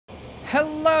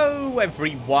Hello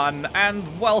everyone and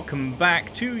welcome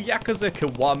back to Yakuza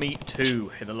Kiwami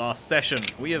 2. In the last session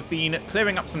we have been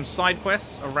clearing up some side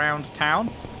quests around town,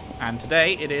 and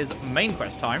today it is main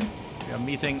quest time. We are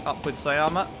meeting up with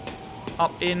Sayama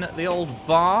up in the old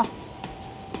bar,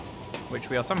 which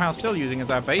we are somehow still using as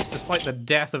our base despite the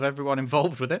death of everyone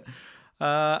involved with it.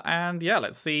 And yeah,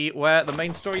 let's see where the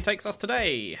main story takes us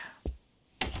today.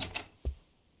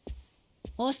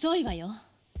 遅いわよ。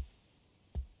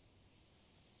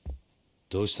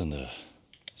どうしたんだ、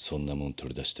そんなもん取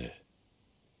り出して。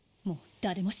もう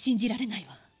誰も信じられない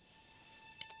わ。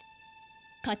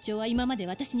課長は今まで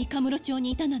私にカムロ町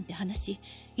にいたなんて話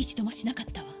一度もしなかっ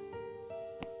たわ。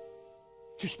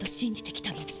ずっと信じてき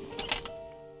たのに。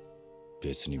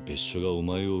別に別所がお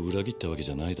前を裏切ったわけ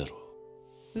じゃないだろ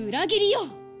う。裏切りよ。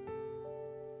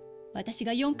私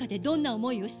が四課でどんな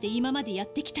思いをして今までやっ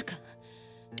てきたか、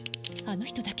あの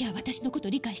人だけは私のこと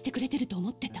理解してくれてると思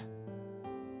ってた。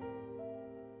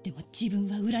でも自分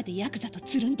は裏でヤクザと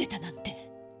つるんでたなんて。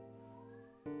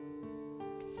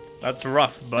That's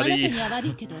rough, buddy. あなたには悪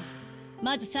いけど、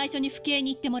まず最初に府警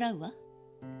に行ってもらうわ。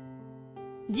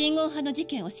人言派の事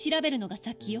件を調べるのが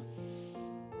先よ。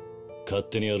勝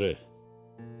手にやれ。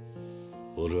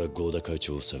俺は合田会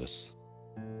長を探す。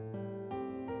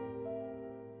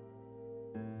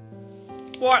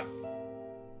What?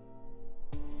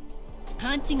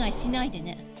 勘違いしないで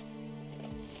ね。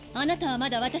あなたはま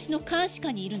だ私の監視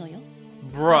下にいるのよ。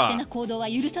勝手な行動は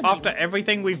許さないわ。After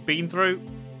everything we've been through,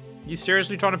 you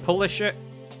seriously trying to pull this shit?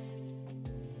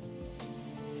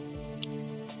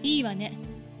 いいわね。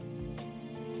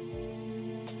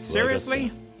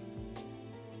Seriously?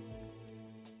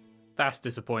 That's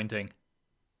disappointing.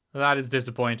 That is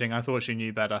disappointing. I thought she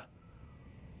knew better.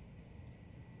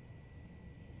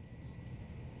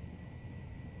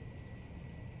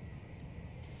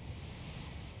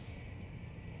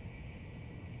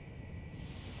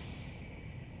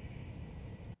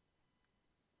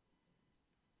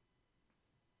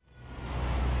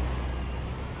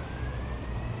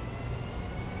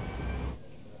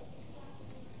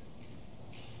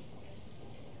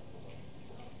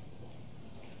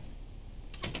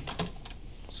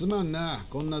 すまんな、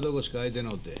こんなとこしか空いて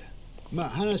のって。まあ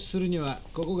話するには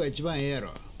ここが一番ええや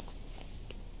ろ。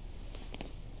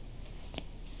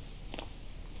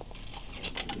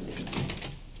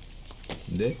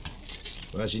で、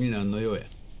わしに何の用や。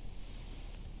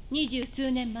20数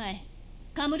年前、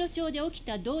カムロ町で起き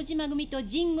た堂島組と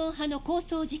人言派の抗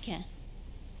争事件、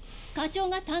課長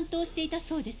が担当していた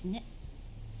そうですね。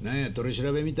なんや、取り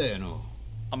調べみたいやの。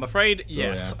I'm afraid,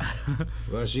 yes.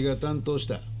 わしが担当し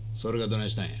た。それがどない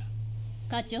したんや。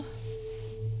課長、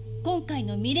今回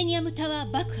のミレニアムタワ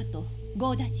ー爆破と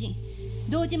合田陣、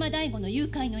堂島大吾の誘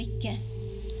拐の一件、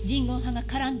人言派が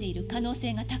絡んでいる可能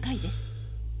性が高いです。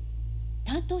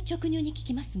担当直入に聞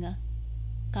きますが、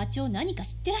課長何か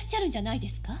知ってらっしゃるんじゃないで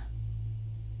すか？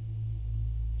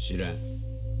知ら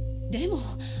ん。でも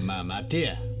まあ待て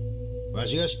や。わ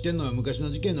しが知ってんのは昔の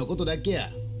事件のことだけや。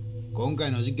今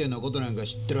回の事件のことなんか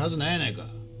知ってるはずないやないか。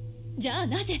じゃあ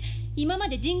なぜ今ま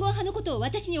で人言派のことを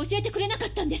私に教えてくれなかっ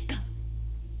たんですか？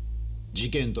事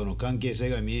件との関係性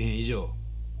が見えへん以上、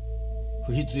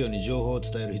不必要に情報を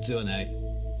伝える必要はない。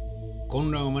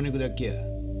混乱を招くだけや。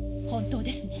本当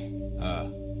ですね。あ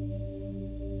あ。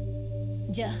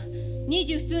じゃあ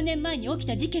20数年前に起き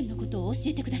た事件のことを教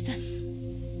えてください。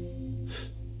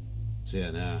せ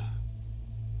やな。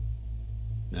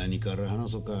何から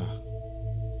話そうか。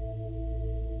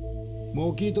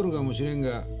もう聞いとるかもしれん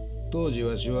が、当時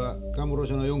わしはカムロ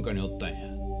署の4課におったんや。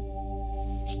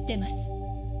知ってます。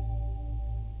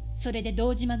それで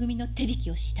堂島組の手引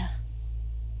きをした。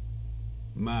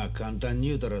まあ簡単に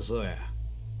言うたらそうや。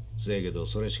せやけど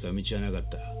それしか道はなかっ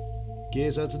た。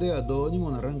警察ではどうにも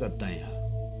ならんかったんや。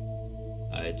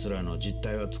あいつらの実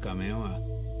態はつかめんわ。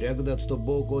略奪と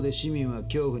暴行で市民は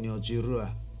恐怖に陥るわ。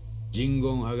人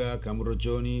言派がカムロ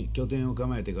町に拠点を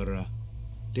構えてから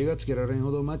手がつけられん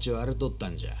ほど町は荒れとった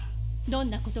んじゃ。ど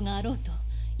んなことがあろうと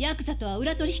ヤクザとは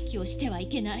裏取引をしてはい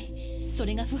けない。そ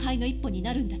れが腐敗の一歩に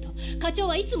なるんだと課長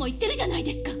はいつも言ってるじゃない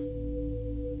ですか。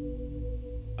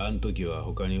あん時は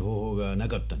他に方法がな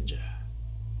かったんじゃ。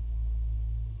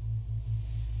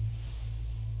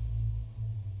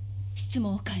質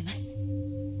問を変えます。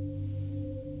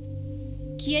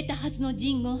消えたはずの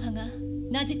人言派が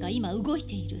なぜか今動い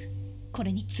ている、こ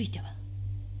れについては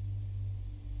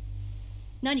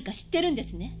何か知ってるんで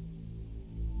すね。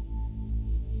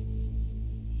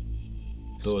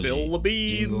当時人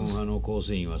言派の構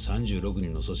成員は36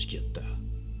人の組織やった。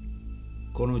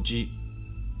このうち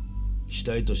死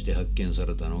体として発見さ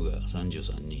れたのが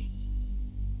33人。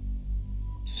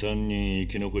3人生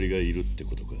き残りがいるって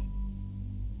ことか。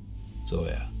そう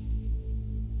や。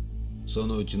そ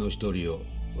のうちの一人を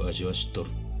わしは知っとる。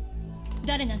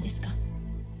誰なんですか？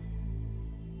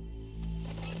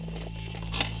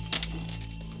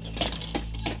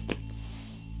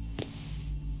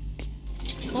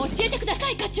教えてくだ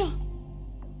さい、課長。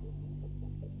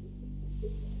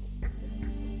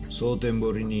蒼天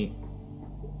堀に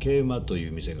桂馬とい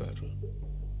う店がある。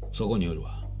そこにおる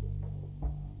わ。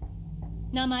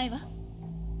名前は？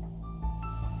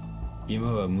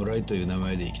今は村井という名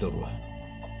前で生きとるわ。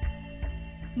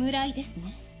村井です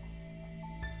ね。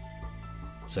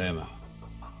狭山、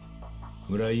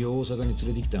村井を大阪に連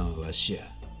れてきたんはわしや。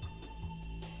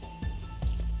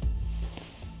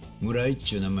村井っ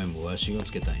ちゅう名前もわしが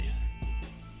つけたんや。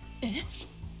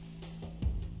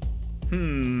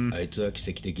あいつは奇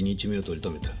跡的に一命を取り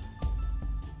留めた。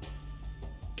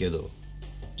けど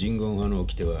人言派の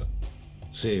掟は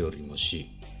生よりも死、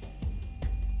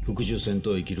復讐戦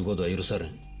闘を生きることは許されん。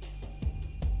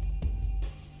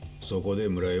そこで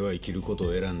村井は生きること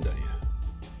を選んだんや。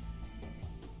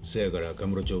せやからカ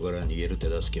ムロ町から逃げる手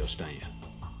助けをしたんや。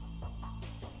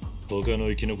他の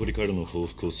生き残りからの報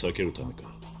復を避けるためか。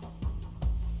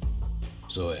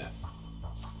そうや。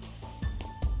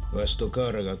わしと河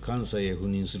原が関西へ赴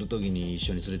任するときに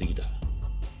一緒に連れてきた。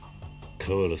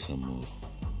河原さんも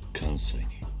関西に。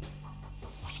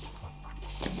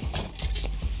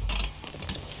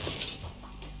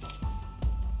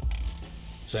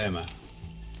狭山。は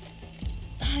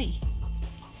い。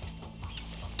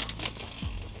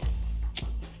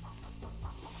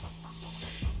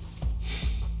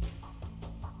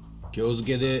今日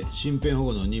付で身辺保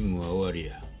護の任務は終わり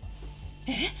や。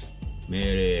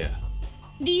命令や。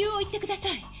理由を言ってくださ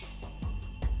い。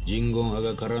人言派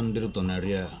が絡んでるとな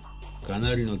りゃか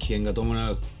なりの危険が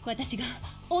伴う。私が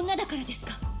女だからです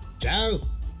か？ちゃう。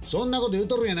そんなこと言う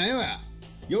とるんやないわ。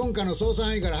4課の捜査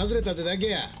範囲から外れたってだけ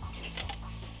や。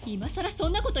今さらそ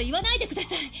んなこと言わないでくだ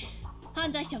さい。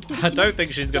犯罪者を取り I 締ま don't る think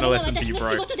she's そ gonna れが listen to 私 you, の bro.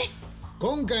 仕事です。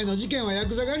今回の事件はヤ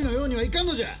クザ狩りのようにはいかん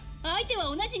のじゃ。相手は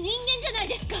同じ人間じゃない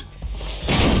ですか。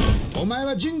お前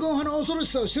は人言派の恐ろし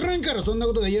さを知らんからそんな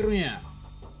ことが言えるんや。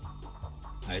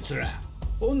あいつら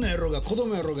女やろうが子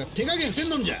供やろうが手加減せん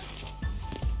のんじゃ。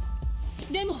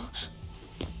でも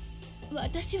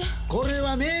私は。これ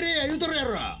は命令や言うとるや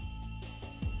ろ。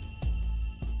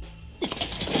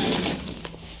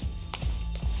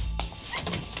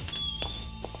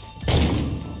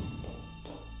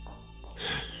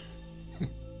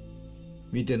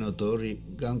見ての通り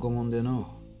頑固もんで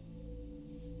の。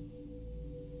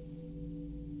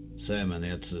狭山の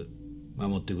やつ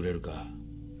守ってくれるか。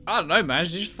I don't know, man.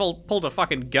 She just pulled a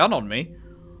fucking gun on me.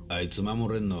 あいつ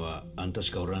守れんのはあんた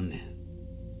しかおらんねん。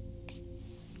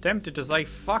Tempted to say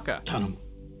fucker. 頼む。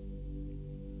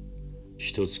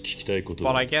一つ聞きたいこと But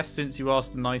は I guess since you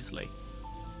asked nicely.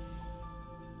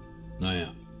 なん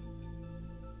や。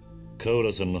河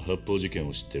原さんの発砲事件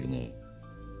を知ってるな。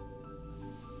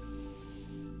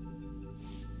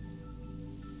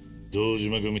堂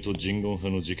島組と人言派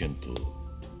の事件と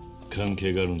関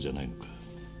係があるんじゃないのか。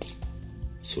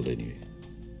それに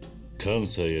関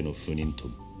西への赴任と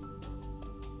も。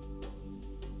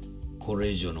これ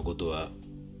以上のことは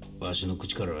わしの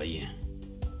口からは言えん。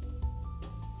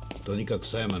とにかく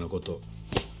狭山のこと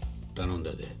頼ん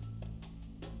だで。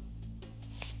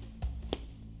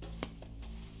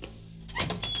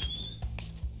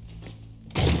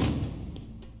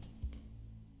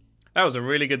That was a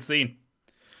really good scene.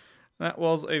 That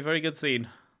was a very good scene.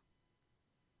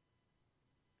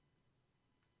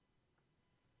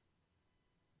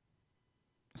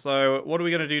 So, what are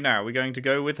we going to do now? Are we going to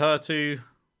go with her to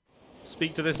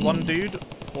speak to this one dude?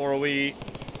 Or are we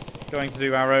going to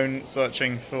do our own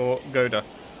searching for Goda?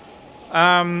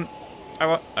 I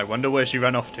wonder where she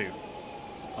ran off to.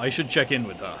 I should check in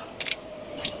with her.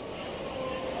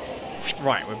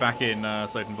 Right, we're back in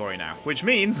Sotenbori now. Which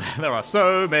means there are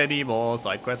so many more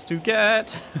side quests to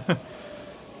get.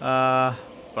 But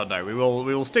no, we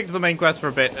will stick to the main quest for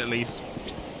a bit, at least.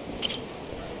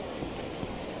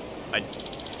 I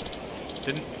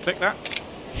didn't click that,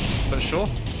 but sure.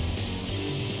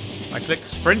 I clicked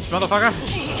sprint, motherfucker.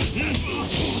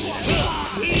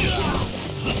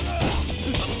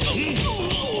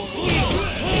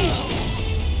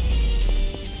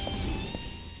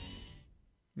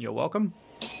 You're welcome.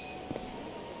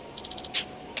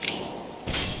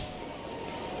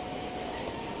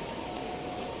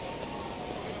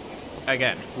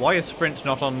 Again, why is sprint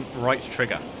not on right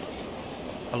trigger?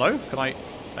 Hello? Can I...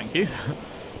 Thank you.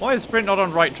 Why is sprint not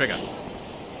on right trigger?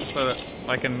 So that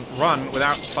I can run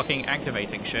without fucking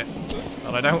activating shit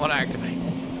that I don't want to activate.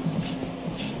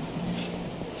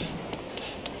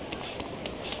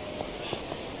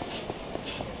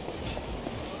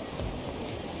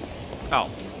 Oh.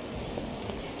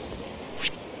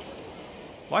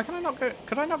 Why can I not go?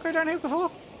 Could I not go down here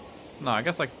before? No, I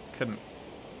guess I couldn't.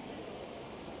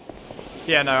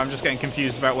 Yeah, no, I'm just getting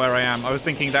confused about where I am. I was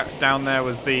thinking that down there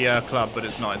was the club, but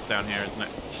it's not. It's down here, isn't it?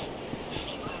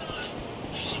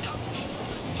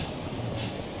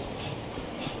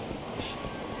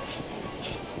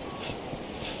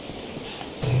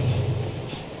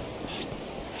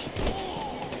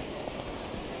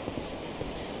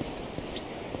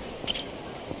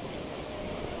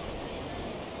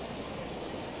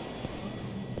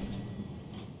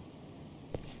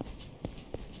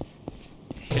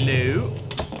 Hello.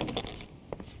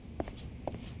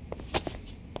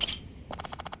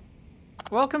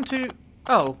 Welcome to...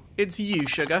 Oh, it's you,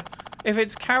 Sugar. If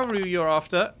it's Kaoru you're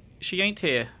after, she ain't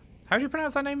here. How do you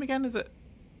pronounce that name again? Is it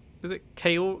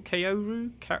Kaoru?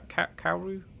 Kaoru?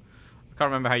 I can't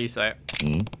remember how you say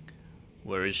it.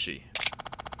 Where is she?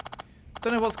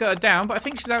 Don't know what's got her down, but I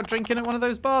think she's out drinking at one of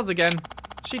those bars again.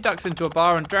 She ducks into a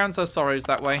bar and drowns her sorrows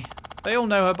that way. They all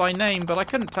know her by name, but I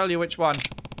couldn't tell you which one.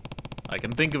 I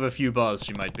can think of a few bars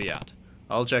she might be at.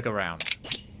 I'll check around.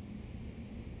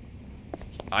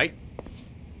 Aight.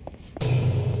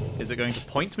 Is it going to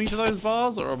point me to those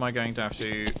bars, or am I going to have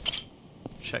to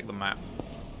check the map?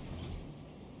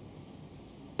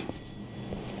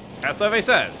 As survey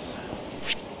says,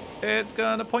 it's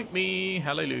gonna point me.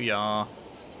 Hallelujah. I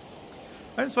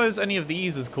don't suppose any of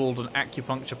these is called an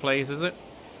acupuncture place, is it?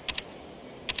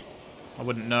 I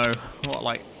wouldn't know what,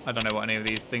 like, I don't know what any of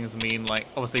these things mean. Like,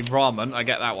 obviously ramen, I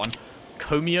get that one.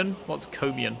 Komian? What's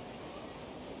Komian?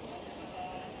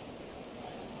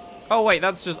 Oh wait,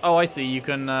 that's just, oh I see, you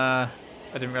can, I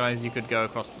didn't realize you could go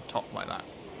across the top like that.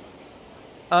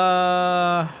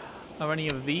 Are any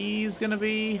of these gonna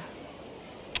be?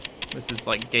 This is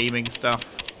like gaming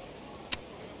stuff.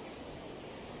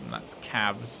 And that's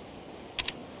cabs.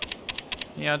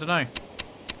 Yeah, I don't know.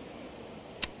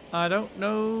 I don't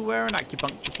know where an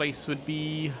acupuncture place would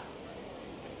be.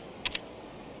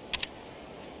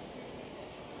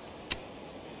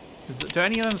 Do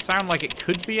any of them sound like it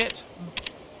could be it?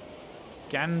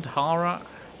 Gandhara?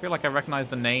 I feel like I recognize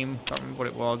the name. Can't remember what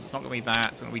it was. It's not going to be that.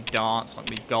 It's going to be darts. It's not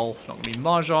going to be golf. Not going to be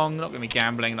mahjong. Not going to be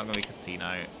gambling. Not going to be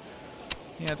casino.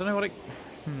 Yeah, I don't know what it...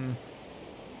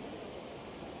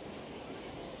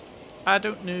 I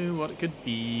don't know what it could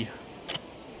be.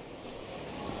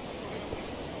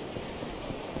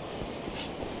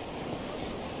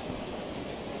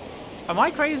 Am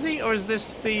I crazy, or is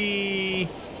this the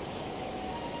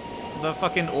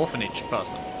fucking orphanage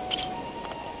person?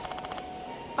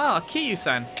 Ah,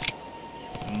 Kiryu-san.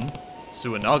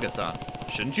 Suenaga-san,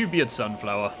 shouldn't you be at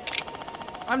Sunflower?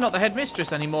 I'm not the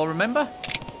headmistress anymore, remember?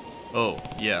 Oh,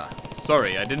 yeah.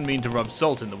 Sorry, I didn't mean to rub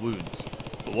salt in the wounds.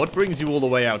 But what brings you all the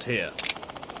way out here?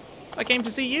 I came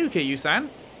to see you, Kiryu-san.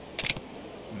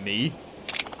 Me?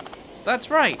 That's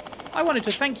right. I wanted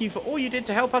to thank you for all you did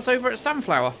to help us over at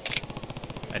Sunflower.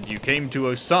 And you came to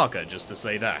Osaka just to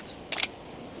say that?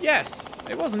 Yes.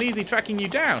 It wasn't easy tracking you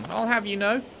down, I'll have you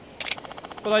know.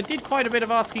 But I did quite a bit of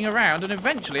asking around, and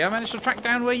eventually I managed to track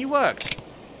down where you worked.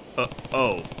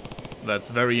 Oh. That's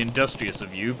very industrious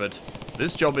of you, but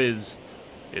this job is...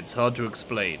 it's hard to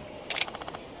explain.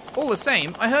 All the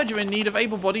same, I heard you're in need of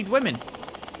able-bodied women.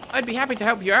 I'd be happy to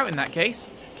help you out in that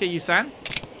case, Kiryu-san.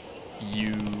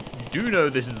 You do know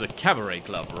this is a cabaret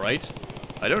club, right?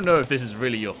 I don't know if this is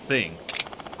really your thing.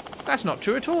 That's not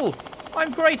true at all.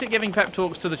 I'm great at giving pep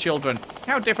talks to the children.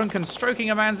 How different can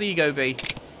stroking a man's ego be?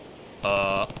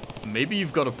 Maybe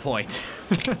you've got a point.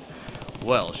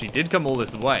 Well, she did come all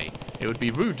this way. It would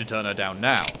be rude to turn her down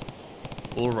now.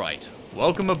 Alright,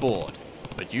 welcome aboard.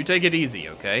 But you take it easy,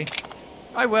 okay?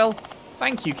 I will.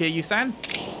 Thank you, Kiryu-san.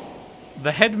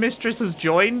 The headmistress has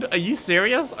joined? Are you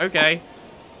serious? Okay.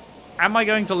 Am I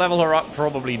going to level her up?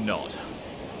 Probably not.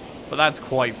 But that's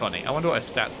quite funny. I wonder what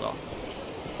her stats are.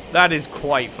 That is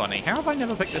quite funny. How have I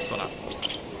never picked this one up?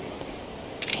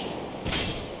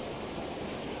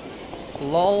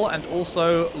 LOL and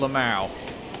also Lamau.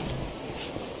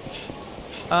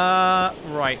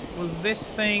 Right. Was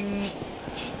this thing...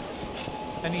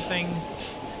 anything?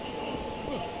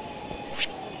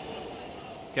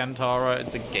 Gantara,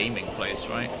 it's a gaming place,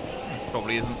 right? This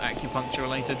probably isn't acupuncture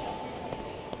related.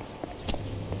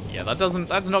 Yeah,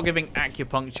 that's not giving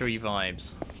acupuncture-y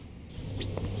vibes.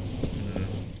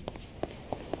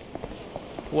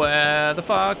 Where the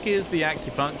fuck is the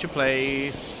acupuncture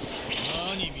place?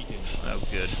 Oh,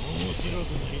 good.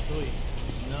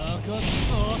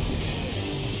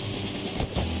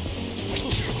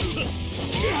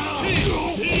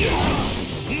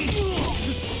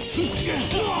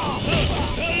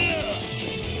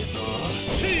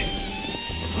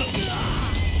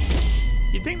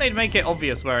 You'd think they'd make it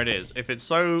obvious where it is, if it's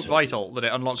so vital that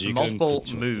it unlocks multiple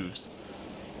moves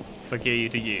for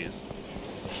Kiryu to use.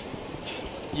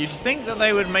 You'd think that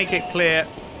they would make it clear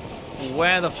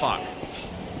where the fuck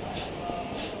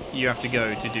you have to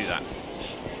go to do that.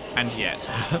 And yet.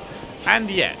 And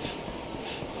yet.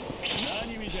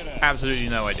 Absolutely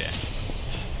no idea.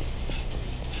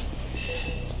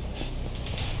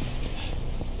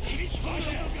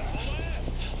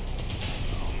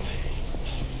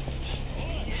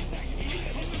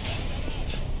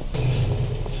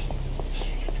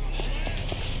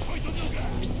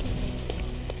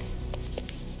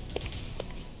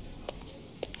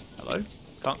 Hello?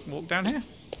 Can't walk down here?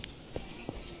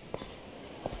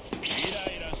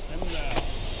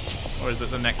 Or is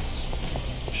it the next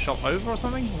shop over or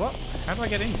something? What? How do I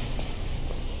get in?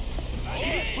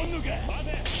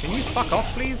 Can you fuck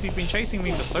off, please? You've been chasing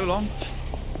me for so long.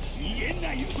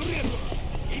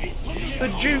 The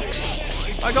jukes!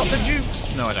 I got the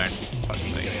jukes! No, I don't. Fuck's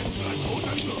sake.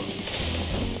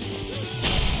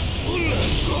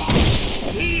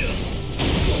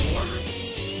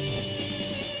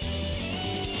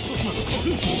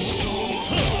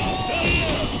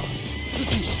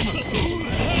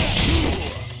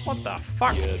 What the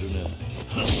fuck?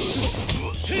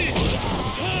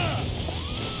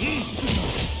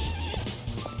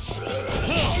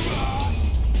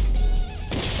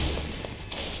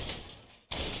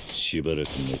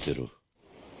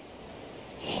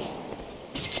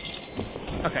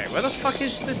 Okay, where the fuck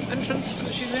is this entrance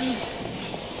that she's in?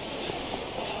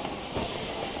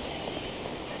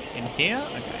 In here?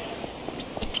 Okay.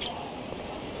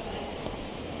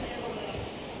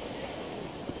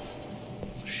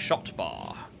 Shot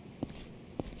bar.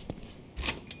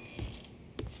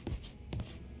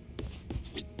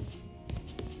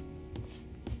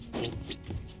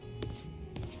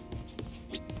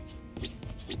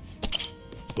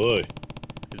 Boy.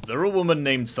 Is there a woman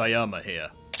named Sayama here?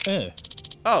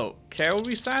 Oh,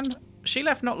 Kaoru-san? She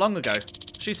left not long ago.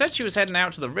 She said she was heading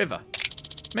out to the river.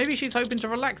 Maybe she's hoping to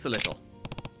relax a little.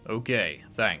 Okay,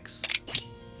 thanks.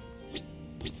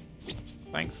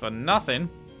 Thanks for nothing.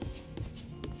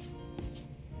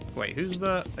 Wait, who's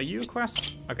the... Are you a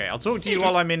quest? Okay, I'll talk to you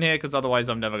while I'm in here, because otherwise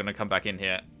I'm never going to come back in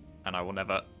here, and I will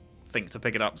never think to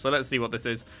pick it up. So let's see what this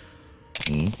is.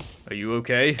 Are you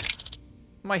okay?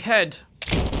 My head.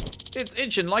 It's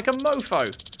itching like a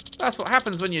mofo. That's what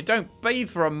happens when you don't bathe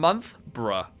for a month,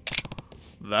 bruh.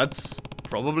 That's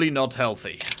probably not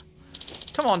healthy.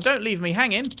 Come on, don't leave me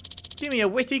hanging. Give me a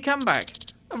witty comeback.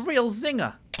 A real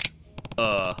zinger.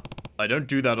 I don't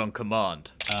do that on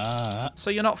command. So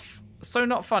you're not... So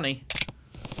not funny.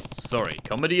 Sorry,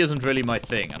 comedy isn't really my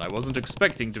thing, and I wasn't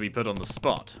expecting to be put on the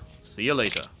spot. See you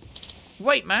later.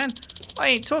 Wait, man. I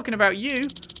ain't talking about you.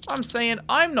 I'm saying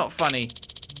I'm not funny.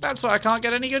 That's why I can't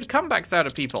get any good comebacks out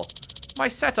of people. My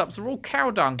setups are all cow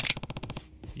dung.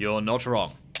 You're not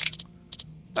wrong.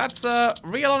 That's,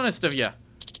 real honest of you.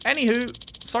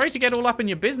 Anywho, sorry to get all up in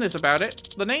your business about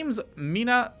it. The name's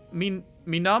Minamizawa.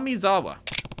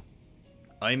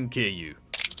 I'm Kiryu.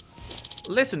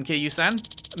 Listen, Kiryu-san,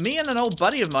 me and an old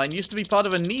buddy of mine used to be part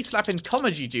of a knee-slapping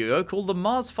comedy duo called the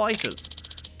Mars Fighters.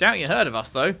 Doubt you heard of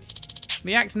us, though.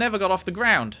 The act never got off the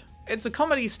ground. It's a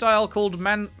comedy style called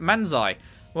Manzai,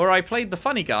 where I played the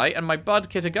funny guy and my bud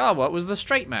Kitagawa was the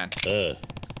straight man.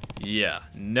 Yeah,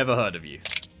 never heard of you.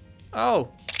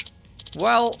 Oh.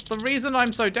 Well, the reason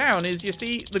I'm so down is, you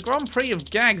see, the Grand Prix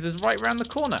of Gags is right round the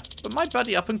corner, but my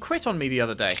buddy up and quit on me the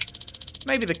other day.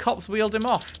 Maybe the cops wheeled him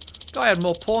off. Guy had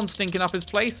more porn stinking up his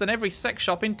place than every sex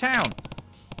shop in town.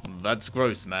 That's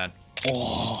gross, man.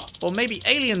 Oh. Or maybe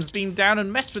aliens beamed down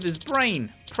and messed with his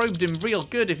brain. Probed him real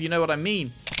good, if you know what I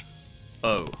mean.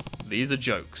 Oh, these are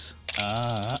jokes.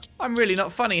 I'm really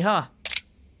not funny, huh?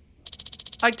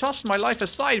 I tossed my life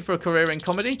aside for a career in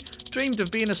comedy. Dreamed of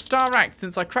being a star act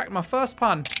since I cracked my first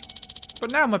pun.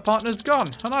 But now my partner's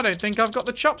gone, and I don't think I've got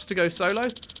the chops to go solo.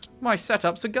 My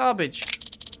setups are garbage.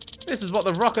 This is what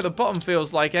the rock at the bottom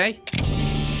feels like, eh?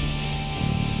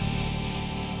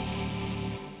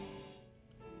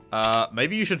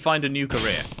 Maybe you should find a new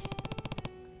career.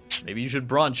 Maybe you should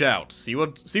branch out. See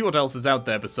what else is out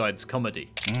there besides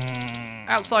comedy.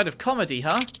 Outside of comedy,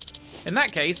 huh? In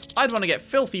that case, I'd want to get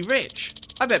filthy rich.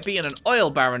 I bet being an oil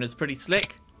baron is pretty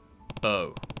slick.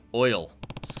 Oh, oil.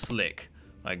 Slick.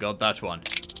 I got that one.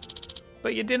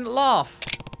 But you didn't laugh.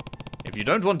 If you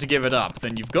don't want to give it up,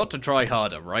 then you've got to try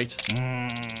harder, right?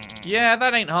 Yeah,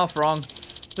 that ain't half wrong.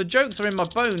 The jokes are in my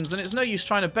bones, and it's no use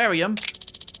trying to bury them.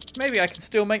 Maybe I can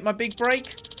still make my big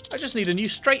break. I just need a new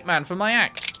straight man for my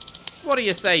act. What do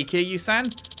you say,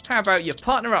 Kiryu-san? How about you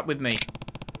partner up with me?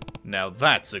 Now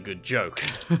that's a good joke.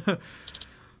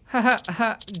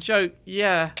 Haha, joke,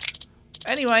 yeah.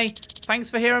 Anyway,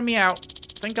 thanks for hearing me out.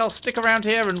 Think I'll stick around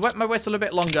here and wet my whistle a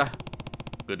bit longer.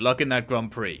 Good luck in that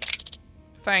Grand Prix.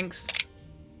 Thanks.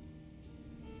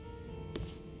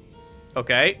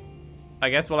 Okay. I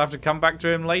guess we'll have to come back to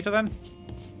him later then.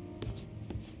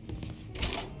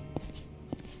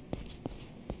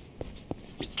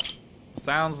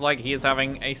 Sounds like he is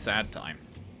having a sad time.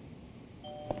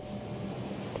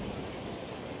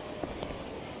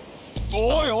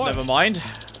 Never mind.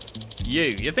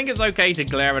 You think it's okay to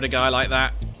glare at a guy like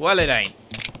that? Well, it ain't.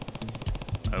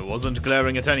 I wasn't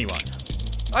glaring at anyone.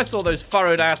 I saw those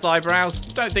furrowed-ass eyebrows.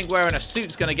 Don't think wearing a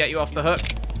suit's gonna get you off the hook.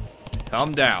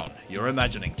 Calm down. You're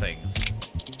imagining things.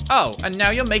 Oh, and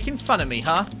now you're making fun of me,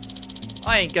 huh?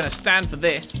 I ain't gonna stand for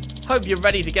this. Hope you're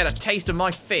ready to get a taste of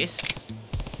my fists.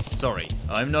 Sorry,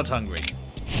 I'm not hungry.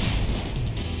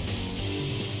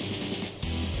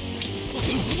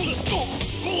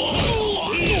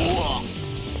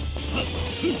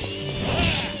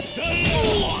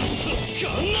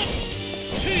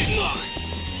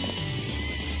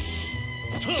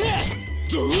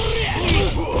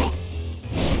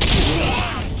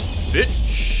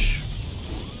 Bitch.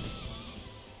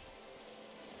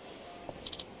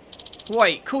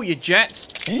 Wait, cool your jets.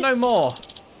 No more.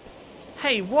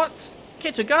 Hey, what's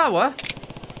Kitagawa?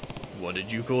 What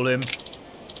did you call him?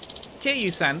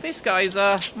 Kiryu-san, this guy's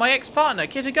my ex-partner,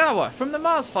 Kitagawa, from the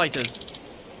Mars Fighters.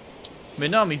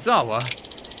 Minamizawa?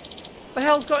 The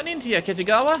hell's gotten into you,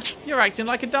 Kitagawa? You're acting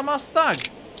like a dumbass thug.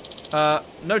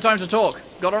 No time to talk.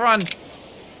 Gotta run.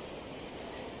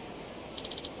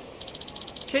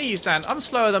 Kiryu-san, I'm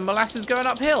slower than molasses going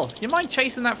uphill. You mind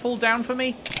chasing that fool down for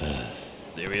me?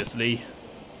 Seriously?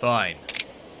 Fine.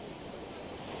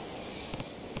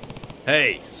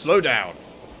 Hey, slow down.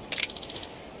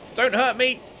 Don't hurt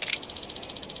me.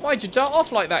 Why'd you dart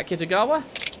off like that, Kitagawa?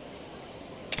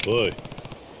 Oi.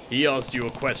 He asked you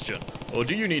a question, or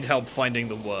do you need help finding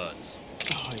the words?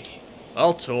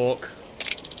 I'll talk.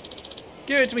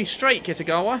 Give it to me straight,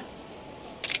 Kitagawa.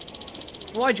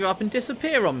 Why'd you up and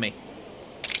disappear on me?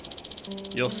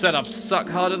 Your setups suck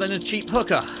harder than a cheap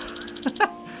hooker.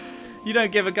 You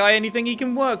don't give a guy anything he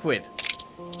can work with.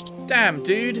 Damn,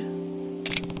 dude.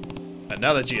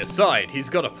 Analogy aside, he's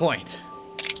got a point.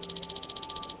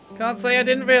 Can't say I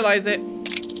didn't realise it.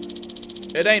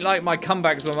 It ain't like my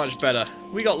comebacks were much better.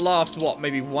 We got laughs, what,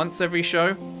 maybe once every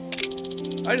show?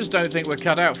 I just don't think we're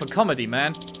cut out for comedy,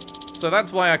 man. So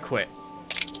that's why I quit.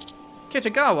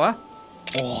 Kitagawa?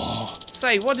 Oh.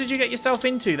 Say, what did you get yourself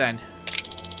into then?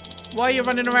 Why are you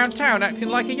running around town acting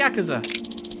like a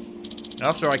Yakuza?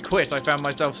 After I quit, I found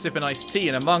myself sipping iced tea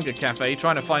in a manga cafe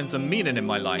trying to find some meaning in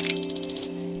my life.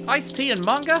 Iced tea and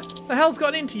manga? The hell's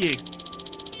got into you?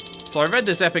 So I read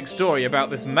this epic story about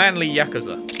this manly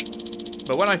Yakuza.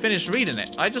 But when I finished reading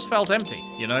it, I just felt empty,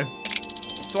 you know?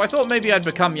 So I thought maybe I'd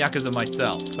become Yakuza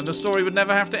myself, and the story would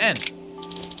never have to end.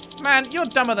 Man, you're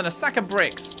dumber than a sack of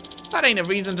bricks. That ain't a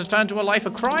reason to turn to a life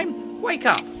of crime. Wake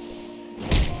up.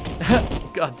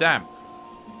 God damn.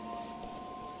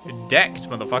 You're decked,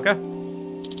 motherfucker.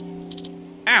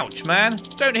 Ouch, man.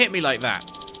 Don't hit me like that.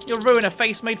 You'll ruin a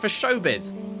face made for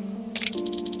showbiz.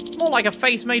 More like a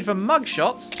face made for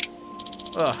mugshots.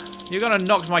 Ugh, you're gonna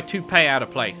knock my toupee out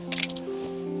of place.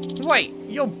 Wait,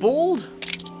 you're bald?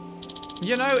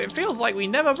 You know, it feels like we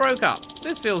never broke up.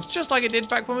 This feels just like it did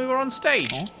back when we were on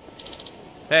stage. Huh?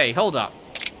 Hey, hold up.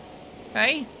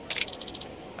 Hey?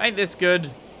 Ain't this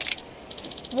good?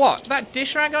 What, that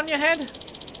dish rag on your head?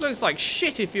 Looks like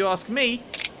shit if you ask me.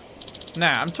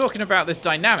 Nah, I'm talking about this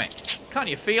dynamic. Can't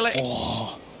you feel it?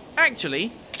 Oh.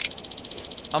 Actually,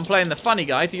 I'm playing the funny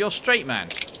guy to your straight man.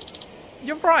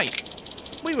 You're right.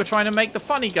 We were trying to make the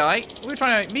funny guy. We were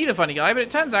trying to make me the funny guy, but it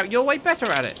turns out you're way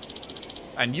better at it.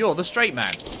 And you're the straight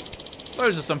man.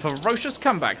 Those are some ferocious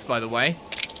comebacks, by the way.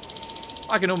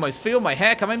 I can almost feel my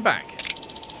hair coming back.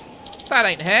 That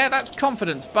ain't hair, that's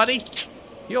confidence, buddy.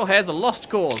 Your hair's a lost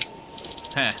cause.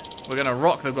 Heh, we're gonna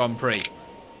rock the Grand Prix.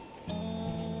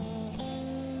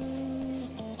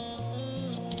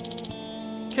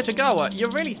 Kitagawa, you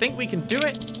really think we can do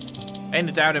it? Ain't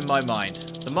a doubt in my mind.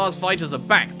 The Mars Fighters are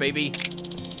back, baby.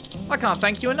 I can't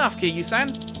thank you enough,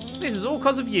 Kiryu-san. This is all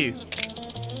cause of you.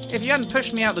 If you hadn't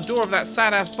pushed me out the door of that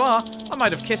sad-ass bar, I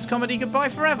might have kissed comedy goodbye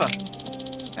forever.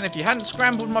 And if you hadn't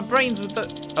scrambled my brains with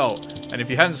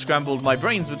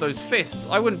those fists,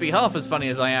 I wouldn't be half as funny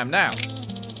as I am now.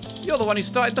 You're the one who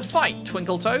started the fight,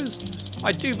 Twinkle Toes.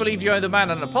 I do believe you owe the man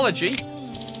an apology.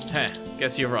 Heh,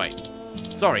 guess you're right.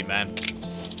 Sorry, man.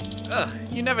 Ugh,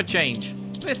 you never change.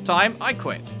 This time, I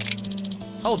quit.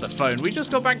 Hold the phone, we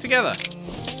just got back together.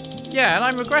 Yeah, and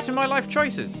I'm regretting my life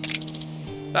choices.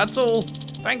 That's all.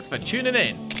 Thanks for tuning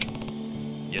in.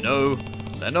 You know,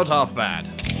 they're not half bad.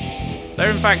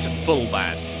 They're in fact full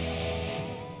bad.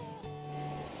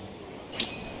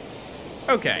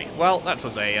 Okay, well, that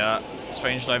was a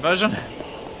strange diversion.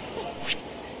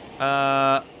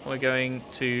 We're going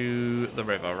to the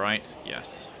river, right?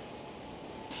 Yes.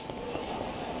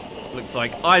 Looks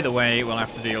like either way we'll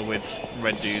have to deal with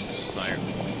red dudes, so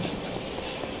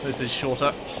this is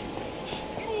shorter.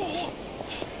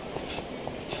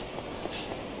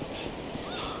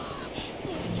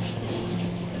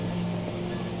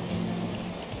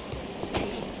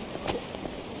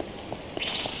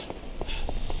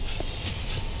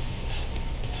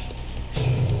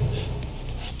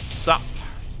 Sup.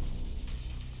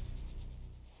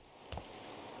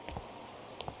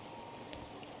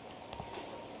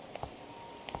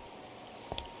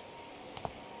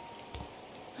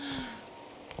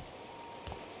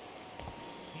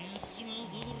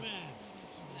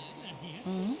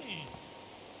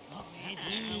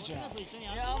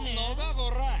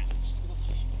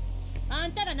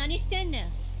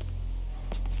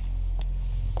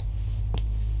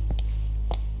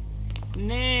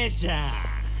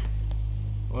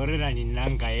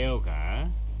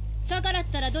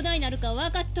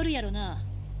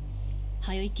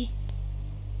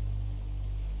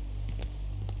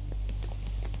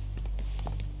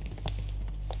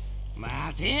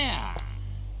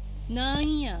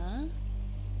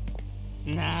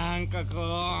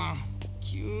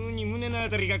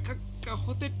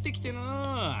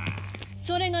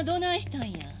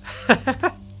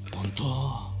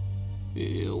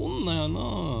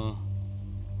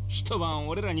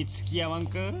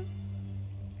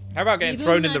 How about getting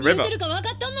thrown in the river?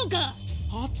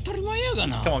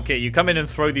 Come on, kid, you come in and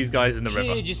throw these guys in the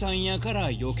river.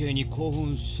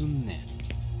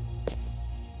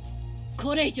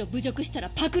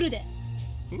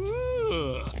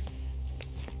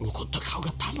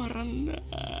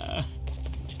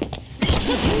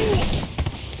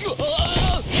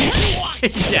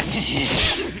 Yes!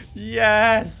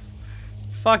 Yes!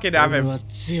 Fucking have him.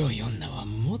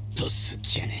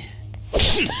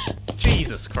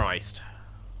 Jesus Christ.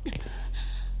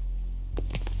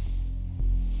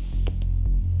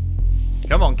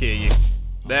 Come on, Kiryu.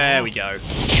 There we go.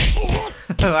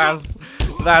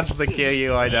 that's the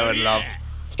Kiryu I know and love.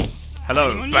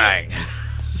 Hello, bang.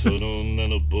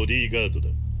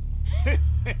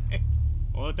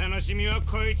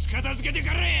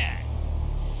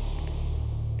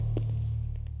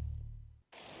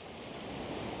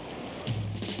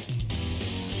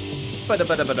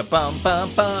 Bum bum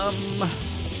bum.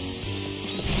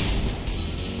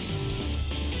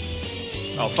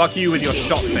 Oh, fuck you with your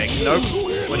shot thing. Nope.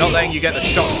 We're not letting you get the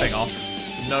shot thing off.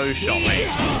 No shot, mate.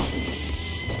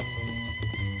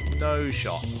 No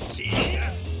shot.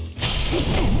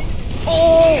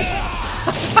 Oh!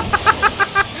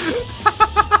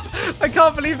 I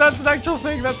can't believe that's an actual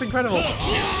thing. That's incredible.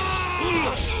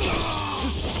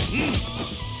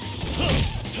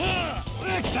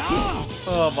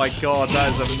 Oh my god, that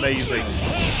is amazing.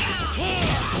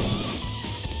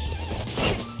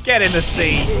 Get in the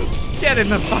sea. Get in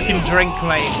the fucking drink,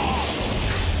 mate.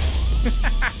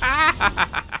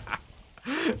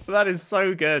 That is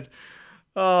so good.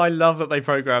 Oh, I love that they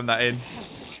programmed that in.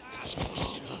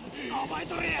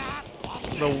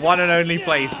 The one and only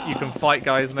place you can fight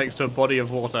guys next to a body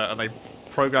of water, and they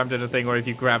programmed in a thing where if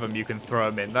you grab them, you can throw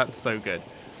them in. That's so good.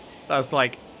 That's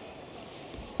like...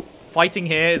 Fighting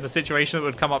here is a situation that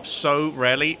would come up so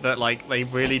rarely that, like, they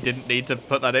really didn't need to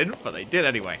put that in, but they did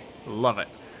anyway. Love it.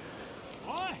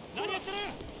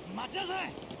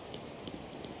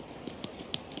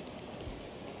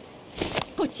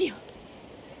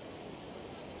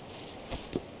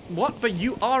 What? But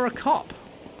you are a cop.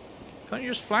 Can't you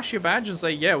just flash your badge and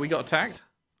say, yeah, we got attacked?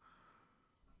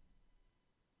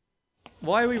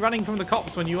 Why are we running from the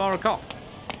cops when you are a cop?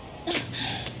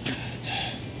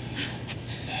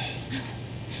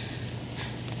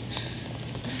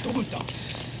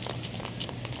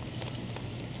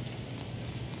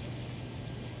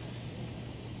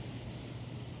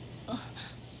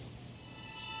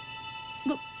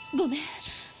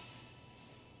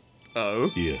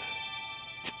 Oh? Yeah.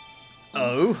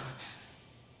 Oh?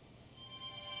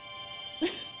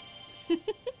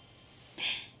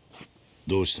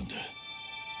 どうしたんだ?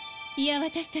 いや、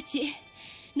私たち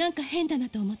なんか変だな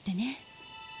と思ってね。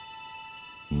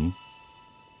ん?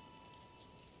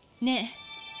 ね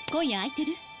え、今夜空いて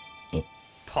る?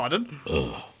 Pardon?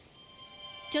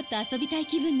 ちょっと遊びたい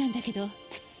気分なんだけど、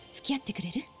付き合ってく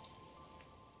れる?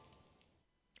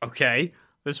 Okay,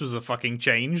 this was a fucking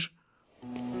change.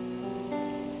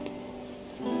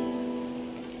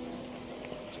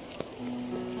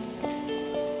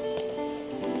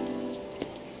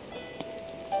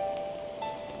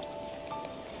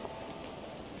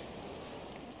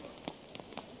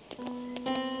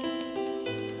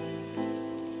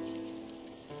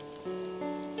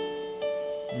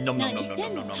 nom, nom, 何 nom, し nom, て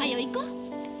ん nom, の nom, はよ nom. 行こう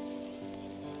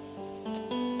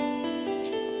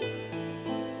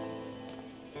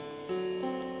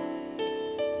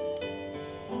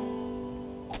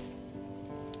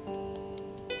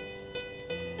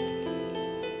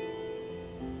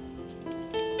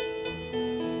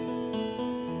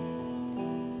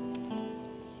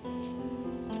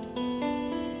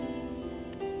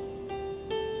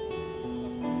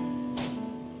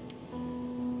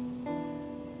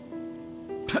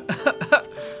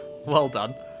Well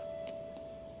done.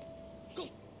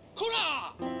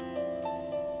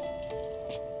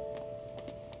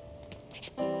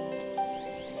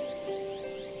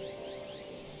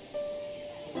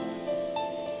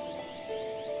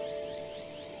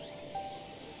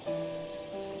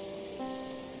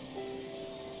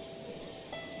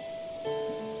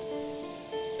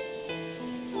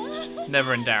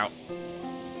 Never in doubt.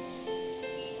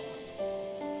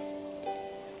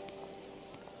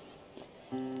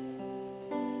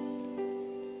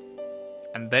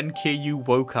 And then Kiryu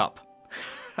woke up.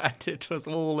 And it was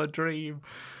all a dream.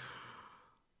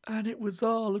 And it was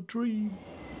all a dream.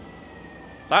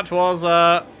 That was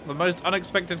the most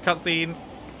unexpected cutscene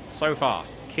so far.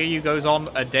 Kiryu goes on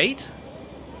a date?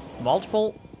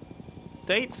 Multiple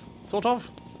dates, sort of,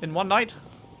 in one night?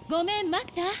 ごめん待っ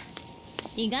た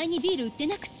意外にビール売って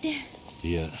なくって。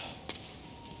いや、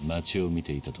街を見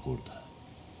ていたところだ。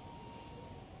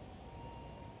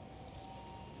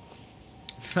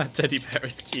That teddy bear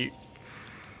is cute.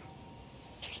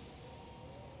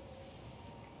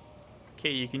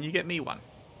 Kiryu, can you get me one?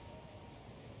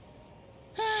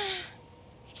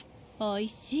 おい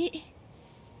しい。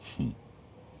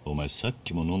お前さっ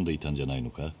きも飲んでいたんじゃないの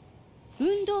か？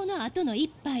運動の後の一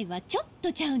杯はちょっ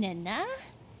とちゃうねんな。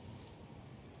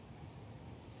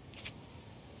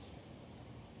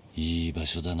いい場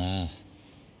所だな。あ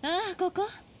あ、ここ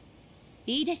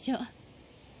いいでしょう。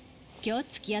今日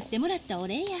付き合ってもらったお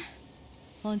礼や。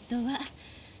本当は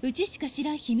うちしか知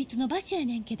らん秘密の場所や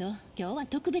ねんけど、今日は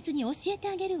特別に教えて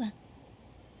あげるわ。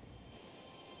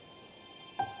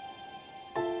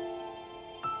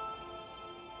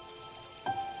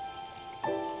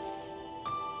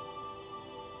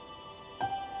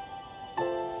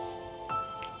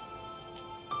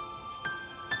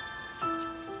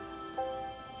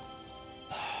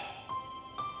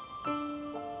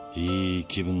いい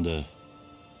気分だ。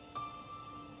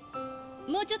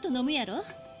もうちょっと飲むやろ。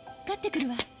買ってくる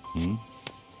わ。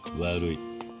悪い。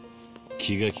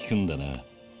気が利くんだな。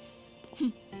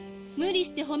無理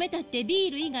して褒めたってビ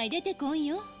ール以外出てこん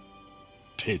よ。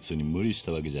別に無理し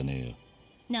たわけじゃねえよ。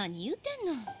何言うてん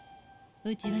の。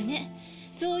うちはね、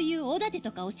そういうおだて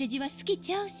とかお世辞は好き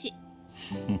ちゃうし。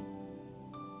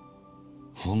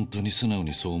本当に素直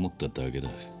にそう思っただけだ。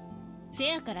せ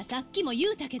やからさっきも言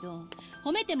うたけど、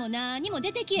褒めても何も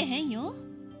出てきえへんよ。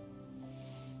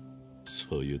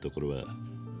そういうところは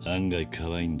案外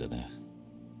可愛いんだな。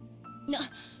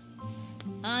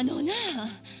あのな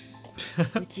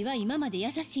うちは今まで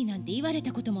優しいなんて言われ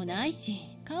たこともないし、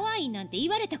可愛いなんて言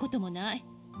われたこともない。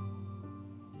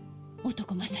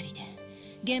男勝りで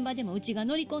現場でもうちが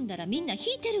乗り込んだらみんな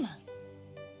引いてるわ。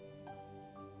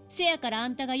せやからあ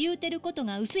んたが言うてること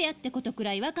が嘘やってことく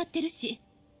らい分かってるし、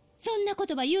そんな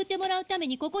言葉言うてもらうため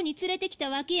にここに連れてきた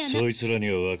わけやな。そいつらに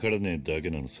は分からねえだけ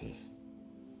なのさ。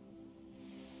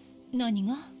何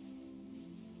が？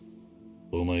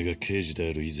お前が刑事で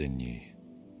ある以前に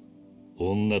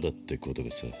女だってこと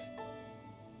がさ。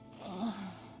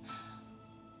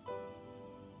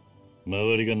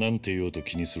周りが何て言おうと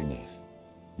気にするな。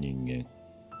人間、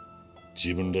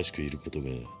自分らしくいることが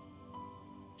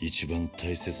一番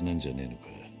大切なんじゃねえのか。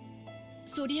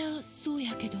そりゃそう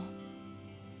やけど。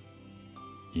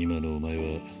今のお前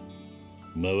は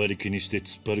周り気にして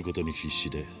突っ張ることに必死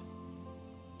で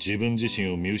自分自身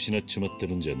を見失っちまって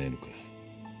るんじゃねえのか。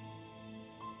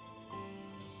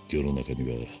世の中に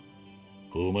は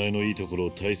お前のいいところ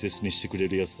を大切にしてくれ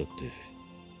るやつだって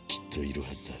きっといる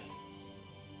はずだ。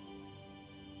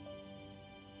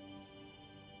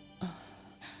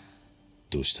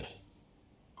どうした？行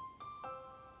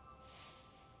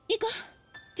こ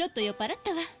う。ちょっと酔っ払っ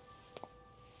たわ。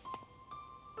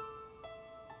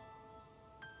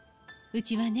う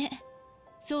ちはね、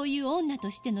そういう女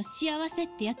としての幸せっ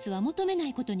てやつは求めな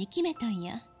いことに決めたん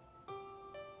や。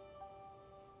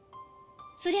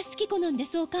そりゃ好き好んで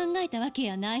そう考えたわけ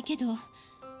やないけど、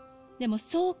でも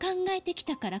そう考えてき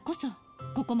たからこそ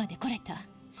ここまで来れた。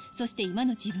そして今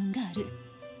の自分がある。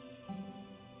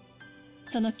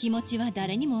その気持ちは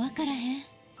誰にも分からへん。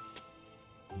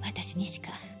私にし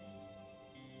か。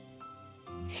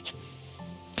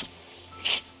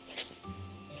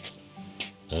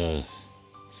ああ、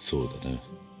そうだな。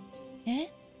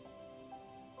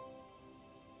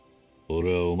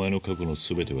俺はお前の過去の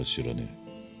全ては知らね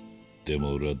え。で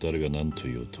も俺は誰が何と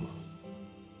言おうと、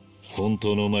本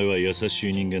当のお前は優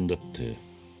しい人間だって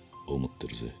思って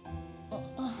るぜ。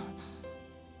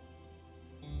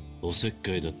おせっ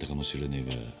かいだったかもしれねえ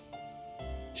が、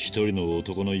一人の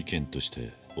男の意見とし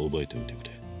て覚えておいてく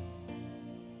れ。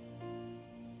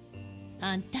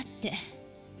あんたって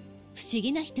不思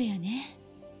議な人やね。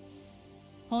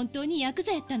本当にヤク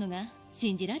ザやったのが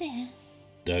信じられへん。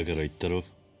だから言ったろ、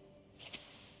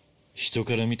人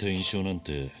から見た印象なん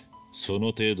てその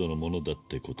程度のものだっ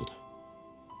てことだ。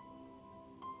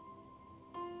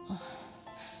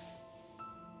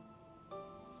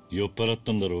酔っ払っ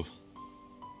たんだろ。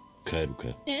帰るか？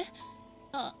え？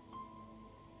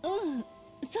うん、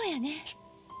そうやね。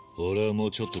俺はも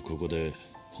うちょっとここで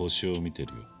星を見て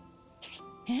るよ。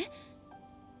え？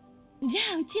じゃ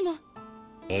あうちも。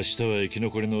明日は生き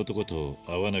残りの男と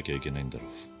会わなきゃいけないんだろう。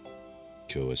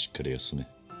今日はしっかり休め。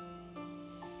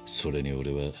それに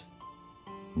俺は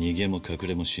逃げも隠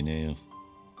れもしねえよ。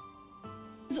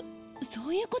そ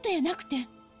ういうことやなくて。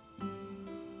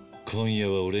今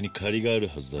夜は俺に借りがある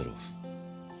はずだろう。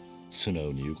素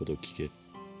直に言うことを聞け。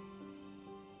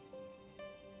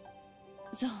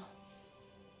そう、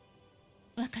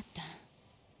わかった。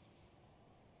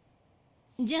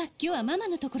じゃあ今日はママ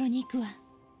のところに行くわ。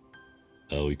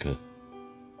葵か？う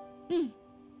ん。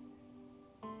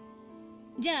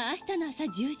じゃあ明日の朝10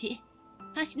時、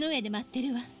橋の上で待って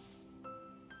るわ。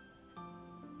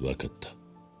わかった。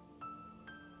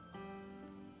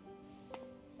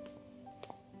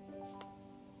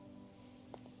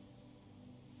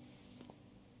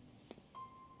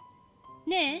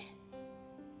ねえ。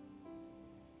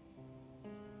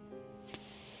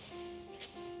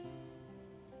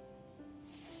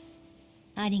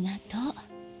ありがとう。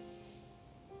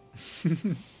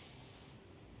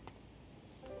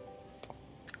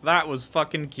That was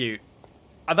fucking cute.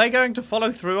 Are they going to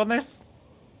follow through on this?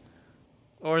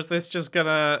 Or is this just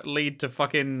gonna lead to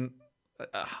fucking...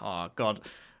 oh, God.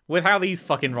 With how these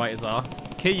fucking writers are,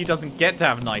 Kiryu doesn't get to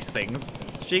have nice things.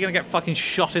 Is she gonna get fucking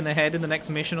shot in the head in the next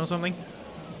mission or something?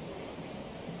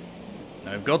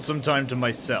 I've got some time to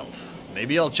myself.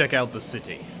 Maybe I'll check out the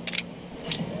city.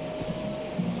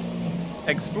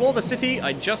 Explore the city,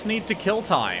 I just need to kill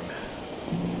time.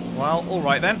 Well,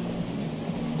 alright then.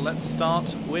 Let's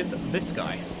start with this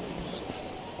guy.